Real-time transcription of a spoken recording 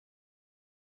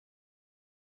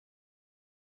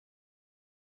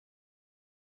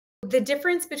The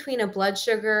difference between a blood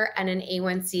sugar and an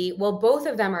A1c, well, both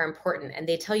of them are important and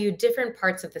they tell you different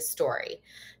parts of the story.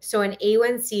 So an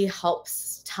A1c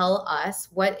helps tell us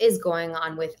what is going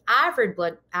on with average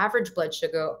blood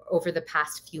sugar over the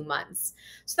past few months.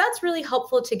 So that's really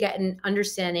helpful to get an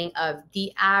understanding of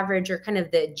the average or kind of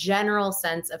the general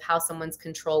sense of how someone's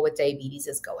control with diabetes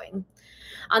is going.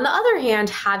 On the other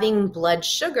hand, having blood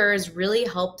sugars really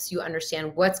helps you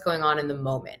understand what's going on in the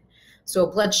moment. So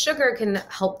blood sugar can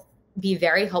be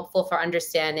very helpful for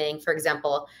understanding, for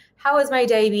example, how is my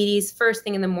diabetes first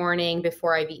thing in the morning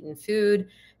before I've eaten food?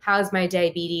 How is my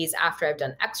diabetes after I've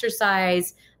done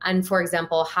exercise? And for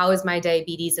example, how is my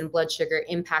diabetes and blood sugar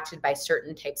impacted by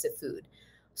certain types of food?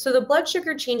 So the blood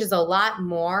sugar changes a lot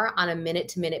more on a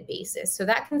minute-to-minute basis. So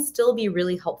that can still be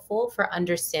really helpful for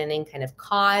understanding kind of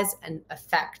cause and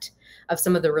effect of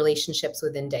some of the relationships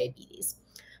within diabetes.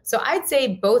 So I'd say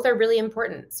both are really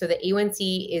important. So the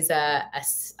A1c is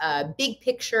a big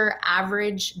picture,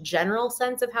 average, general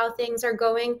sense of how things are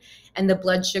going, and the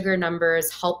blood sugar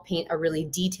numbers help paint a really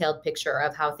detailed picture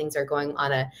of how things are going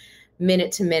on a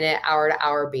minute-to-minute,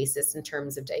 hour-to-hour basis in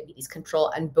terms of diabetes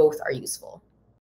control, and both are useful.